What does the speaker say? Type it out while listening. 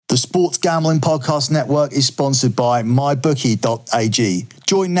The Sports Gambling Podcast Network is sponsored by mybookie.ag.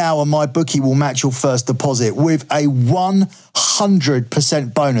 Join now and MyBookie will match your first deposit with a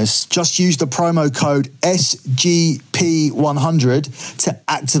 100% bonus. Just use the promo code SGP100 to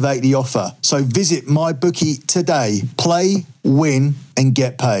activate the offer. So visit MyBookie today. Play, win, and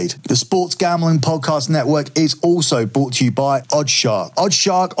get paid. The Sports Gambling Podcast Network is also brought to you by Oddshark.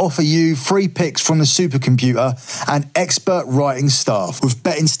 Oddshark offer you free picks from the supercomputer and expert writing staff with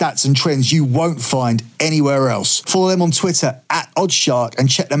betting stats and trends you won't find anywhere else. Follow them on Twitter at Oddshark and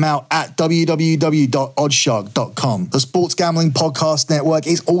check them out at www.oddshark.com. The Sports Gambling Podcast Network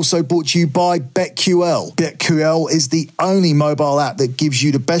is also brought to you by BetQL. BetQL is the only mobile app that gives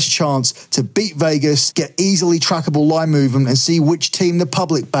you the best chance to beat Vegas, get easily trackable line movement, and see which team the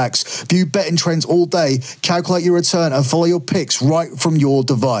public backs. View betting trends all day, calculate your return, and follow your picks right from your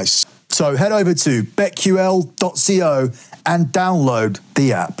device. So head over to betql.co and download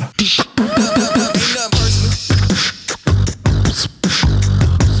the app.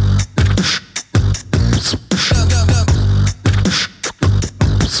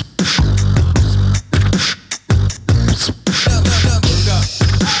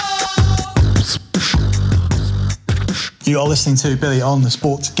 You are listening to Billy on the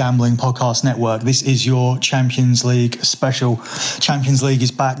Sports Gambling Podcast Network. This is your Champions League special. Champions League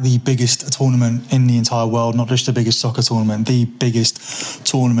is back, the biggest tournament in the entire world, not just the biggest soccer tournament, the biggest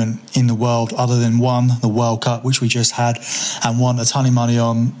tournament in the world, other than one, the World Cup, which we just had, and won a ton of money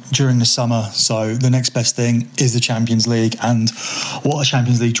on during the summer. So the next best thing is the Champions League, and what a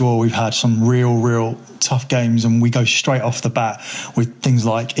Champions League draw we've had. Some real tough games, and we go straight off the bat with things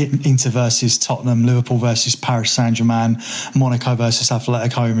like Inter versus Tottenham, Liverpool versus Paris Saint-Germain, Monaco versus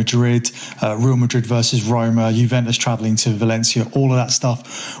Atletico Madrid, Real Madrid versus Roma, Juventus travelling to Valencia. All of that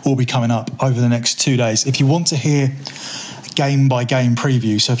stuff will be coming up over the next 2 days. If you want to hear game by game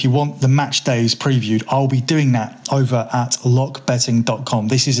preview, so if you want the match days previewed, I'll be doing that over at lockbetting.com.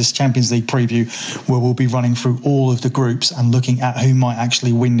 This is a Champions League preview where we'll be running through all of the groups and looking at who might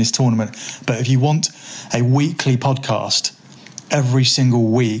actually win this tournament. But if you want a weekly podcast every single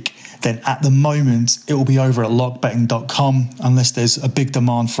week, then at the moment it will be over at lockbetting.com. Unless there's a big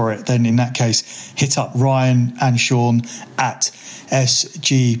demand for it, then in that case hit up Ryan and Sean at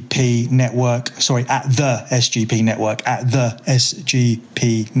SGP Network, at the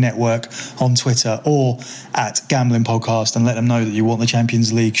SGP Network on Twitter, or at Gambling Podcast, and let them know that you want the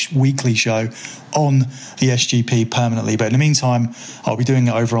Champions League weekly show on the SGP permanently. But in the meantime, I'll be doing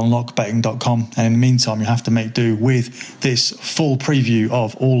it over on lockbetting.com, and in the meantime you have to make do with this full preview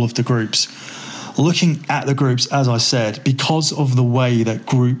of all of the groups. Looking at the groups, as I said, because of the way that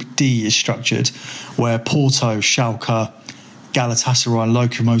Group D is structured, where Porto, Schalke, Galatasaray and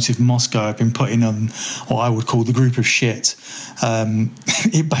Lokomotiv Moscow have been put in what I would call the group of shit.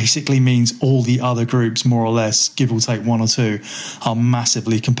 It basically means all the other groups, more or less, give or take one or two, are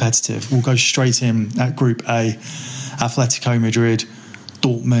massively competitive. We'll go straight in at Group A: Atletico Madrid,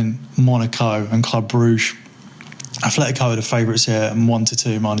 Dortmund, Monaco and Club Brugge. Atletico are the favourites here at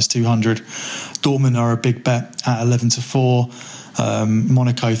 1-2 minus 200. Dortmund are a big bet at 11-4.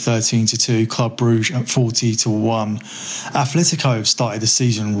 Monaco 13-2, Club Brugge at 40-1. Atletico have started the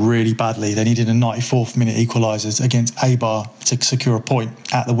season really badly. They needed a 94th minute equaliser against Eibar to secure a point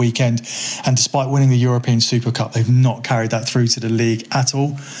at the weekend, and despite winning the European Super Cup, they've not carried that through to the league at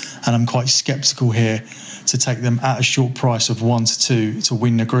all, and I'm quite sceptical here to take them at a short price of 1-2 to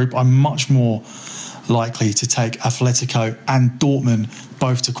win the group. I'm much more likely to take Atletico and Dortmund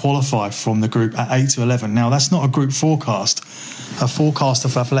both to qualify from the group at 8-11. Now, that's not a group forecast. A forecast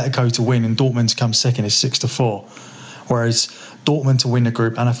of Atletico to win and Dortmund to come second is 6-4, whereas Dortmund to win the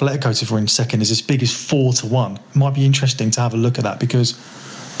group and Atletico to win second is as big as 4-1. It might be interesting to have a look at that, because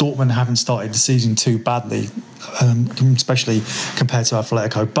Dortmund haven't started the season too badly, especially compared to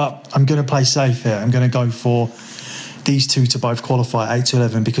Atletico. But I'm going to play safe here. I'm going to go for these two to both qualify at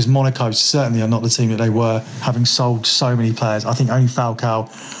 8-11, because Monaco certainly are not the team that they were, having sold so many players. I think only Falcao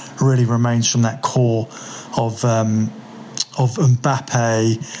really remains from that core of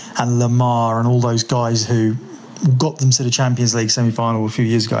Mbappe and Lamar and all those guys who got them to the Champions League semi-final a few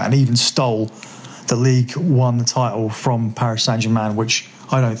years ago and even stole the League One title from Paris Saint-Germain, which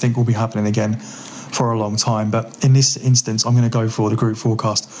I don't think will be happening again for a long time. But in this instance, I'm going to go for the group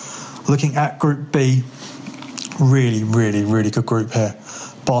forecast. Looking at Group B, really good group here.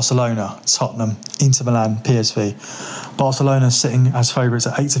 Barcelona, Tottenham, Inter Milan, PSV. Barcelona sitting as favourites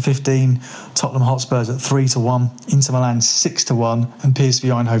at 8-15, Tottenham Hotspurs at 3-1, Inter Milan 6-1, and PSV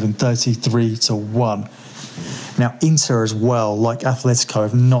Eindhoven 33-1. Now, Inter as well, like Atletico,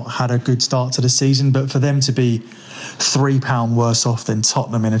 have not had a good start to the season, but for them to be £3 worse off than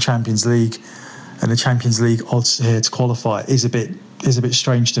Tottenham in a Champions League, and the Champions League odds here to qualify is a bit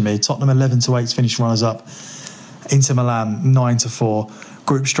strange to me. Tottenham 11-8 finished runners-up. Inter Milan 9-4.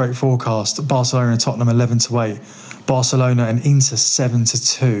 Group straight forecast: Barcelona and Tottenham 11-8. Barcelona and Inter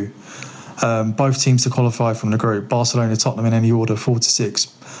 7-2. Both teams to qualify from the group. Barcelona, Tottenham in any order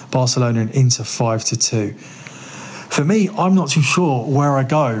 4-6. Barcelona and Inter 5-2. For me, I'm not too sure where I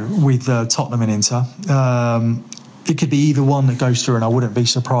go with Tottenham and Inter. It could be either one that goes through, and I wouldn't be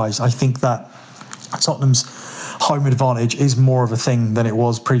surprised. I think that Tottenham's home advantage is more of a thing than it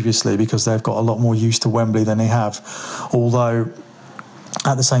was previously because they've got a lot more used to Wembley than they have. Although,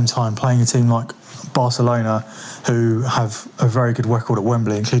 at the same time, playing a team like Barcelona, who have a very good record at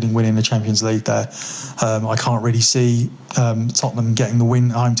Wembley, including winning the Champions League there, I can't really see Tottenham getting the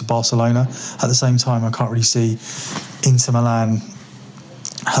win at home to Barcelona. At the same time, I can't really see Inter Milan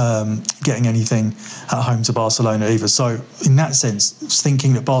getting anything at home to Barcelona either. So in that sense,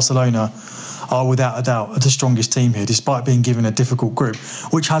 thinking that Barcelona are without a doubt the strongest team here, despite being given a difficult group,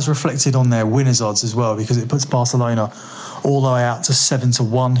 which has reflected on their winners' odds as well, because it puts Barcelona all the way out to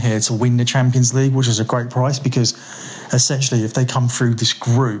 7-1 here to win the Champions League, which is a great price, because essentially if they come through this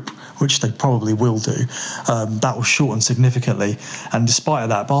group, which they probably will do, that will shorten significantly. And despite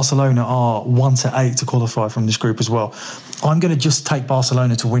that, Barcelona are 1-8 to qualify from this group as well. I'm going to just take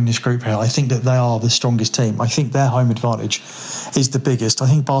Barcelona to win this group here. I think that they are the strongest team. I think their home advantage is the biggest. I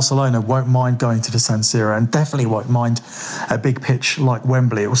think Barcelona won't mind going to the San Siro, and definitely won't mind a big pitch like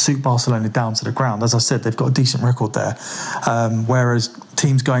Wembley. It will suit Barcelona down to the ground. As I said, they've got a decent record there. Whereas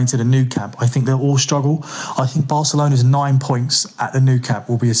teams going to the Nou Camp, I think they'll all struggle. I think Barcelona's 9 points at the Nou Camp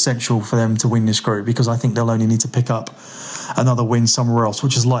will be essential for them to win this group, because I think they'll only need to pick up another win somewhere else,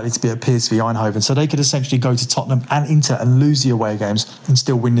 which is likely to be at PSV Eindhoven. So they could essentially go to Tottenham and Inter and lose the away games and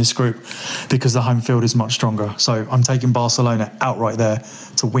still win this group, because the home field is much stronger. So I'm taking Barcelona outright there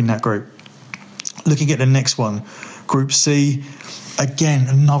to win that group. Looking at the next one, Group C, again,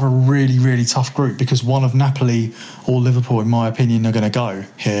 another really, really tough group, because one of Napoli or Liverpool, in my opinion, are going to go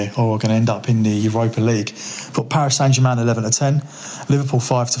here, or are going to end up in the Europa League. Got Paris Saint-Germain 11-10, Liverpool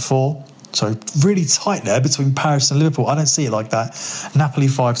 5-4. So really tight there between Paris and Liverpool. I don't see it like that. Napoli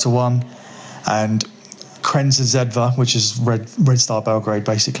 5-1, and Krenza Zedva, which is Red Star Belgrade,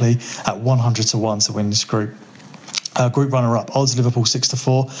 basically, at 100-1 to win this group. Group runner-up, odds Liverpool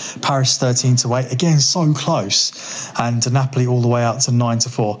 6-4, Paris 13-8. Again, so close, and Napoli all the way out to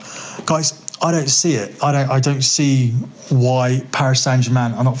 9-4. Guys, I don't see it. I don't see why Paris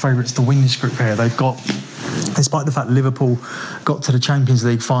Saint-Germain are not favourites to win this group here. They've got, despite the fact Liverpool got to the Champions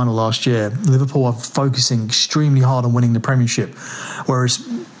League final last year, Liverpool are focusing extremely hard on winning the Premiership, whereas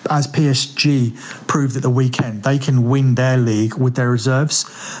as PSG proved at the weekend, they can win their league with their reserves.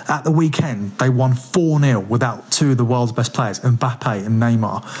 At the weekend, they won 4-0 without two of the world's best players, Mbappe and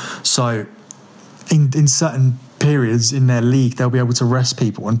Neymar. So in certain periods in their league, they'll be able to rest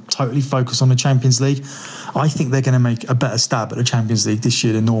people and totally focus on the Champions League. I think they're going to make a better stab at the Champions League this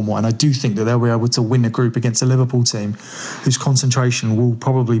year than normal, and I do think that they'll be able to win the group against a Liverpool team whose concentration will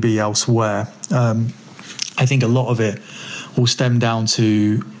probably be elsewhere. I think a lot of it will stem down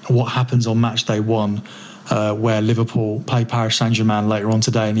to what happens on match day one, where Liverpool play Paris Saint-Germain later on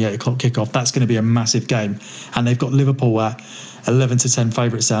today in the 8 o'clock kickoff. That's going to be a massive game, and they've got Liverpool at 11-10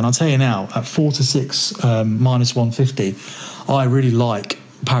 favourites there. And I'll tell you now, at 4-6 minus 150, I really like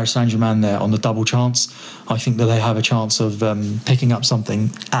Paris Saint-Germain there on the double chance. I think that they have a chance of picking up something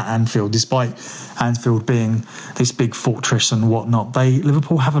at Anfield, despite Anfield being this big fortress and whatnot.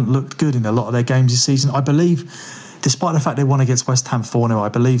 Liverpool haven't looked good in a lot of their games this season. I believe, despite the fact they won against West Ham 4-0, I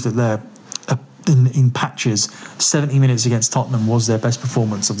believe that they're in patches. 70 minutes against Tottenham was their best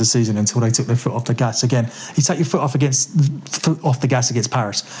performance of the season until they took their foot off the gas. Again, you take your foot off the gas against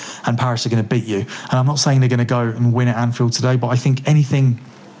Paris, and Paris are going to beat you. And I'm not saying they're going to go and win at Anfield today, but I think anything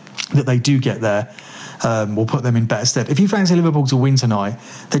that they do get there will put them in better stead. If you fancy Liverpool to win tonight,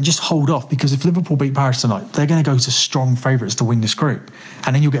 then just hold off, because if Liverpool beat Paris tonight, they're going to go to strong favourites to win this group,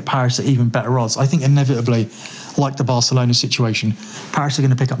 and then you'll get Paris at even better odds. I think inevitably, like the Barcelona situation, Paris are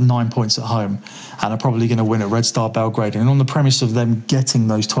going to pick up 9 points at home and are probably going to win at Red Star Belgrade. And on the premise of them getting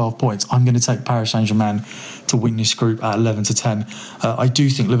those 12 points, I'm going to take Paris Saint-Germain to win this group at 11-10. I do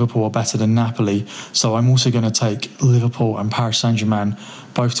think Liverpool are better than Napoli, so I'm also going to take Liverpool and Paris Saint-Germain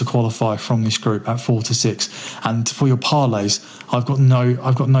both to qualify from this group at 4-6. And for your parlays, I've got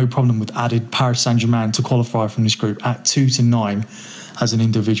no problem with added Paris Saint-Germain to qualify from this group at 2-9 as an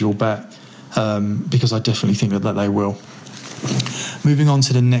individual bet, because I definitely think that they will. Moving on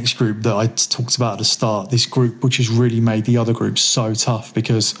to the next group that I talked about at the start, this group which has really made the other groups so tough,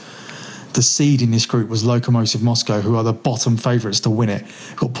 because the seed in this group was Lokomotiv Moscow, who are the bottom favourites to win it.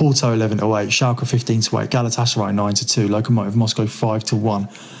 Got Porto 11-8, Schalke 15-8, Galatasaray 9-2, Lokomotiv Moscow 5-1.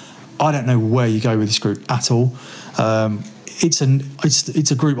 I don't know where you go with this group at all. It's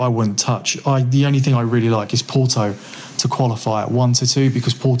a group I wouldn't touch. The only thing I really like is Porto to qualify at 1-2,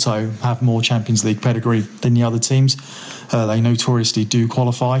 because Porto have more Champions League pedigree than the other teams. They notoriously do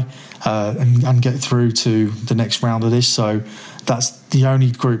qualify and get through to the next round of this. So that's the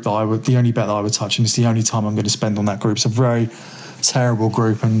only bet that I would touch, and it's the only time I'm going to spend on that group. It's a very terrible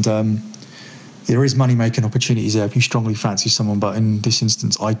group, and there is money-making opportunities there if you strongly fancy someone, but in this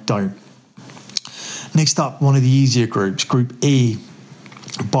instance, I don't. Next up, one of the easier groups, Group E,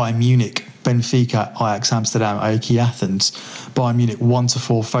 Bayern Munich, Benfica, Ajax Amsterdam, AEK Athens. Bayern Munich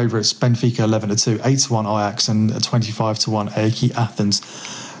 1-4 favourites, Benfica 11-2, 8-1 Ajax, and 25-1 AEK Athens.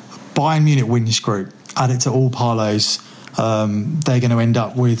 Bayern Munich win this group. Add it to all parlays. They're going to end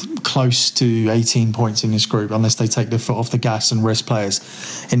up with close to 18 points in this group unless they take their foot off the gas and rest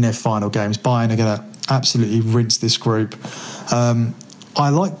players in their final games. Bayern are going to absolutely rinse this group. I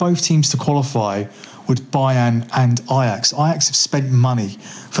like both teams to qualify with Bayern and Ajax. Ajax have spent money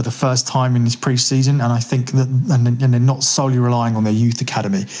for the first time in this pre-season, and I think that and they're not solely relying on their youth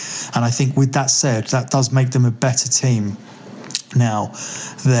academy. And I think with that said, that does make them a better team now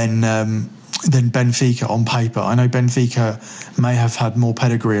than Benfica on paper. I know Benfica may have had more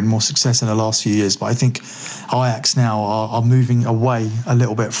pedigree and more success in the last few years, but I think Ajax now are moving away a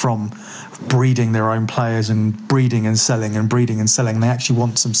little bit from breeding their own players and breeding and selling and breeding and selling. They actually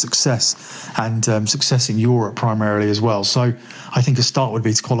want some success, and success in Europe primarily as well. So I think a start would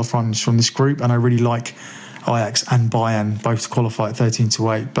be to qualify from this group, and I really like Ajax and Bayern both to qualify at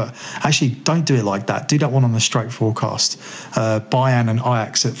 13-8, but actually don't do it like that. Do that one on the straight forecast. Bayern and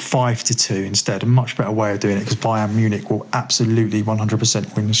Ajax at 5-2 instead. A much better way of doing it, because Bayern Munich will absolutely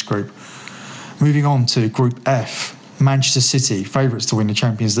 100% win this group. Moving on to Group F, Manchester City, favourites to win the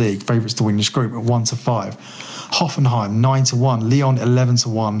Champions League, favourites to win this group at 1-5. Hoffenheim 9-1, Lyon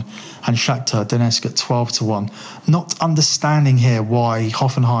 11-1, and Shakhtar Donetsk at 12-1. Not understanding here why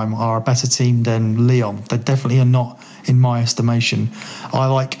Hoffenheim are a better team than Lyon. They definitely are not, in my estimation. I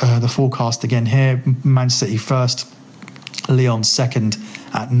like the forecast again here. Manchester City first, Lyon second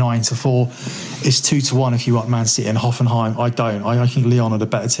at 9-4. It's 2-1 if you want Man City, and Hoffenheim I don't. I think Lyon are the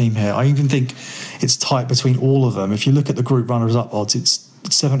better team here. I even think it's tight between all of them. If you look at the group runners-up odds, it's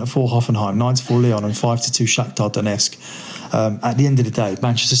 7-4 Hoffenheim, 9-4 Lyon, and 5-2 Shakhtar Donetsk. At the end of the day,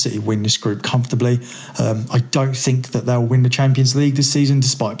 Manchester City win this group comfortably. I don't think that they'll win the Champions League this season,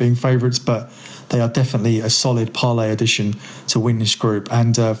 despite being favourites, but they are definitely a solid parlay addition to win this group.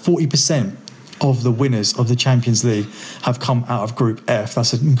 And 40% of the winners of the Champions League have come out of Group F.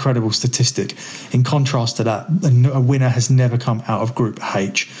 That's an incredible statistic. In contrast to that, a winner has never come out of Group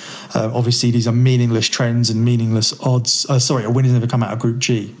H. Obviously, these are meaningless trends and meaningless odds. A winner's never come out of Group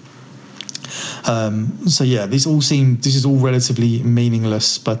G. So yeah, this is all relatively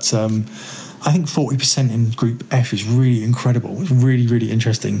meaningless, but I think 40% in Group F is really incredible. It's really, really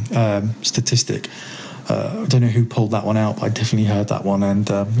interesting statistic. I don't know who pulled that one out, but I definitely heard that one, and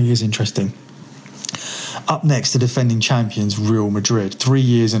it is interesting. Up next, the defending champions, Real Madrid. 3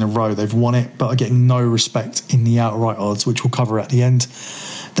 years in a row they've won it, but are getting no respect in the outright odds, which we'll cover at the end.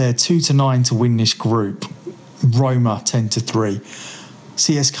 They're 2-9 to win this group. Roma 10-3.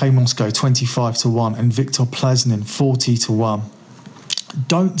 CSK Moscow 25-1, and Viktor Plzeň 40-1.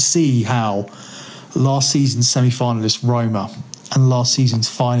 Don't see how last season's semi-finalist Roma and last season's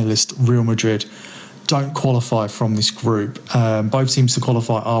finalist Real Madrid don't qualify from this group. Both teams to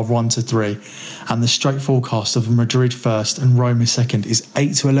qualify are 1-3, and the straight forecast of Madrid first and Roma second is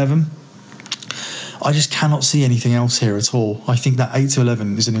 8-11. I just cannot see anything else here at all. I think that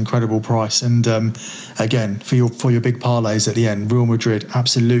 8-11 is an incredible price, and again, for your big parlays at the end, Real Madrid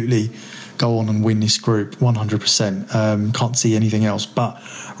absolutely go on and win this group 100%. Can't see anything else but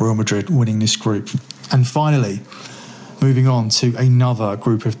Real Madrid winning this group. And finally, moving on to another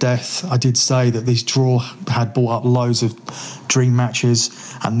group of death. I did say that this draw had brought up loads of dream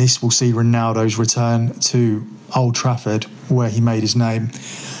matches, and this will see Ronaldo's return to Old Trafford, where he made his name.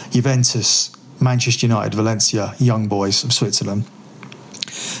 Juventus, Manchester United, Valencia, Young Boys of Switzerland.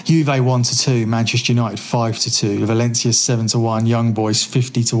 Juve 1-2, Manchester United 5-2, Valencia 7-1, Young Boys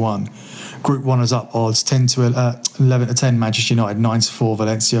 50-1. Group runners up odds 11-10, Manchester United 9-4,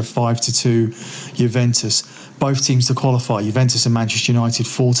 Valencia 5-2, Juventus. Both teams to qualify, Juventus and Manchester United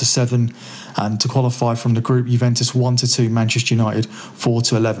 4-7, and to qualify from the group, Juventus 1-2, Manchester United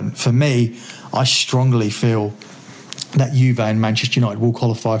 4-11. For me, I strongly feel that Juve and Manchester United will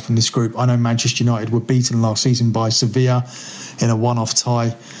qualify from this group. I know Manchester United were beaten last season by Sevilla in a one-off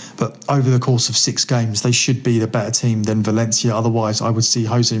tie, but over the course of 6 games, they should be the better team than Valencia. Otherwise, I would see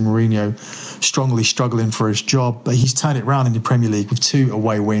Jose Mourinho strongly struggling for his job. But he's turned it around in the Premier League with 2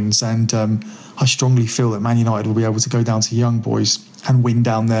 away wins, and I strongly feel that Man United will be able to go down to Young Boys and win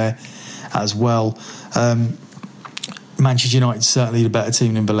down there as well. Manchester United certainly the better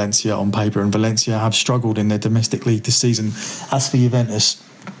team than Valencia on paper, and Valencia have struggled in their domestic league this season. As for Juventus,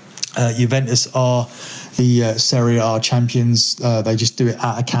 Juventus are the Serie A champions. They just do it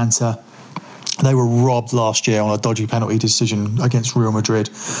at a canter. They were robbed last year on a dodgy penalty decision against Real Madrid,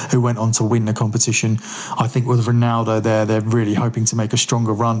 who went on to win the competition. I think with Ronaldo there, they're really hoping to make a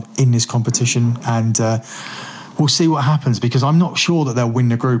stronger run in this competition, and we'll see what happens, because I'm not sure that they'll win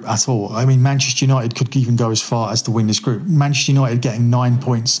the group at all. I mean, Manchester United could even go as far as to win this group. Manchester United getting 9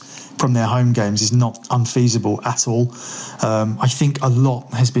 points from their home games is not unfeasible at all. I think a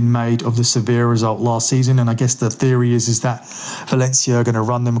lot has been made of the Sevilla result last season, and I guess the theory is that Valencia are going to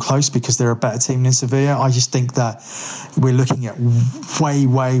run them close because they're a better team than Sevilla. I just think that we're looking at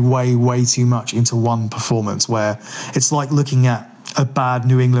way too much into one performance, where it's like looking at a bad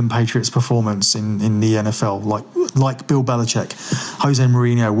New England Patriots performance in the NFL, like Bill Belichick. Jose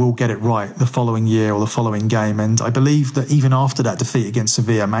Mourinho will get it right the following year or the following game, and I believe that even after that defeat against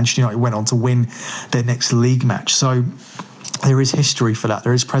Sevilla, Manchester United went on to win their next league match. So there is history for that,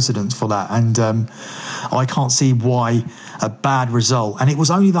 there is precedent for that, and I can't see why a bad result, and it was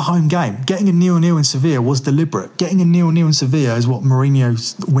only the home game. Getting a 0-0 in Sevilla was deliberate. Getting a 0-0 in Sevilla is what Mourinho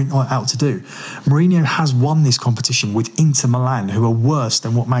went out to do. Mourinho has won this competition with Inter Milan, who are worse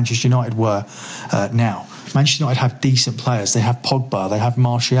than what Manchester United were now. Manchester United have decent players. They have Pogba, they have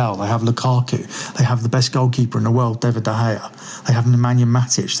Martial, they have Lukaku, they have the best goalkeeper in the world, David De Gea. They have Nemanja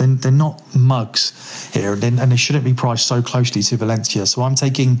Matic. They're not mugs here, and they shouldn't be priced so closely to Valencia. So I'm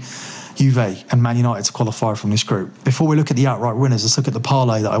taking Juve and Man United to qualify from this group. Before we look at the outright winners, let's look at the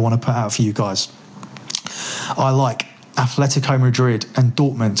parlay that I want to put out for you guys. I like Atletico Madrid and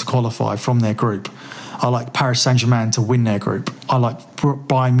Dortmund to qualify from their group. I like Paris Saint-Germain to win their group. I like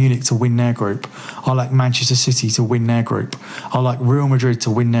Bayern Munich to win their group. I like Manchester City to win their group. I like Real Madrid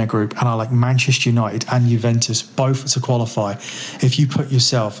to win their group. And I like Manchester United and Juventus both to qualify. If you put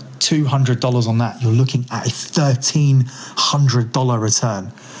yourself $200 on that, you're looking at a $1,300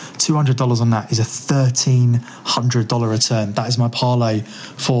 return. $200 on that is a $1,300 return. That is my parlay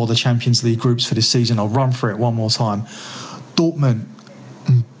for the Champions League groups for this season. I'll run through it one more time. Dortmund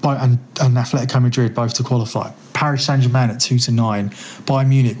and Atletico Madrid both to qualify. Paris Saint-Germain at 2-9, Bayern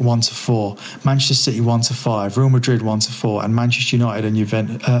Munich 1-4, Manchester City 1-5, Real Madrid 1-4, and Manchester United and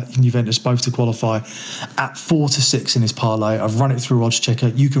Juventus both to qualify at 4-6 in this parlay. I've run it through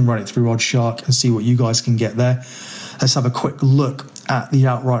Oddschecker. You can run it through Oddshark and see what you guys can get there. Let's have a quick look at the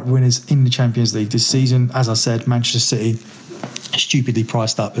outright winners in the Champions League this season. As I said, Manchester City stupidly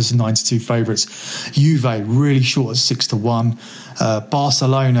priced up as 9-2 favourites. Juve really short at 6-1.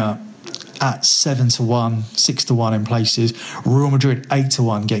 Barcelona at 7-1, 6-1 in places. Real Madrid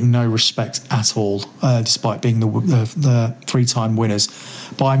 8-1, getting no respect at all, despite being the 3-time winners.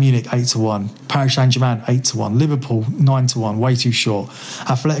 Bayern Munich 8-1, Paris Saint-Germain 8-1, Liverpool 9-1, way too short.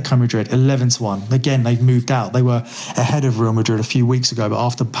 Atletico Madrid 11-1. Again, they've moved out. They were ahead of Real Madrid a few weeks ago, but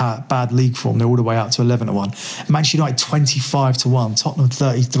after bad league form, they're all the way out to 11-1. Manchester United 25-1, Tottenham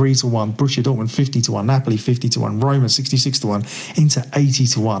 33-1, Borussia Dortmund 50-1, Napoli 50-1, Roma 66-1, Inter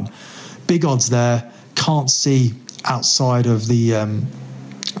 80-1. Big odds there. Can't see outside of the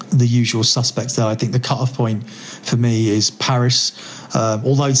usual suspects there. I think the cut-off point for me is Paris.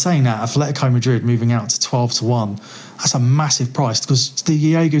 Although saying that, Atletico Madrid moving out to 12-1, that's a massive price, because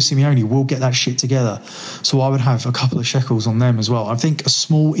Diego Simeone will get that shit together. So I would have a couple of shekels on them as well. I think a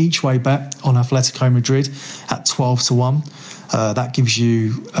small each-way bet on Atletico Madrid at 12-1. That gives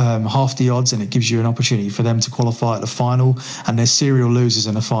you half the odds, and it gives you an opportunity for them to qualify at the final, and they're serial losers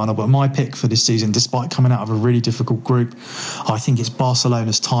in the final. But my pick for this season, despite coming out of a really difficult group, I think it's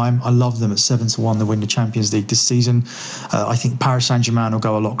Barcelona's time. I love them at 7-1 to win the Champions League this season. I think Paris Saint-Germain will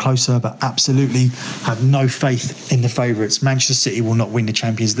go a lot closer, but absolutely have no faith in the favourites. Manchester City will not win the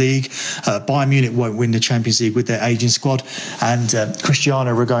Champions League. Bayern Munich won't win the Champions League with their aging squad, and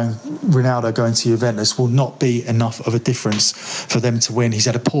Ronaldo going to Juventus will not be enough of a difference for them to win. He's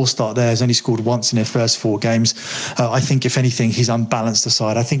had a poor start there. He's only scored once in their first 4 games. I think, if anything, he's unbalanced the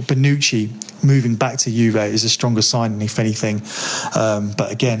side. I think Bonucci moving back to Juve is a stronger signing, if anything.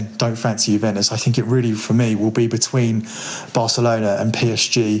 But again, again, don't fancy Juventus. I think it really, for me, will be between Barcelona and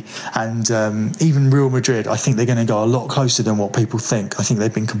PSG, and even Real Madrid. I think they're going to go a lot closer than what people think. I think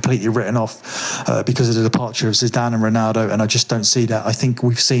they've been completely written off because of the departure of Zidane and Ronaldo, and I just don't see that. I think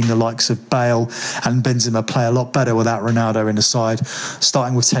we've seen the likes of Bale and Benzema play a lot better without Ronaldo in the side.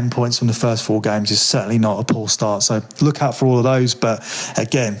 Starting with 10 points from the first 4 games is certainly not a poor start. So look out for all of those. But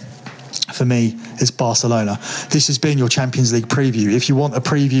again, for me, it's Barcelona. This has been your Champions League preview. If you want a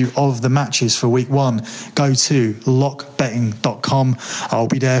preview of the matches for week 1, go to lockbetting.com. I'll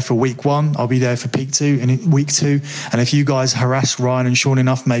be there for week 1. I'll be there for week 2. And if you guys harass Ryan and Sean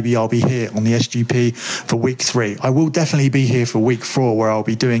enough, maybe I'll be here on the SGP for week 3. I will definitely be here for week 4, where I'll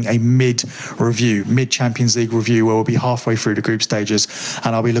be doing a mid-Champions League review, where we'll be halfway through the group stages,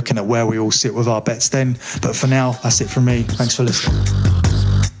 and I'll be looking at where we all sit with our bets then. But for now, that's it from me. Thanks for listening.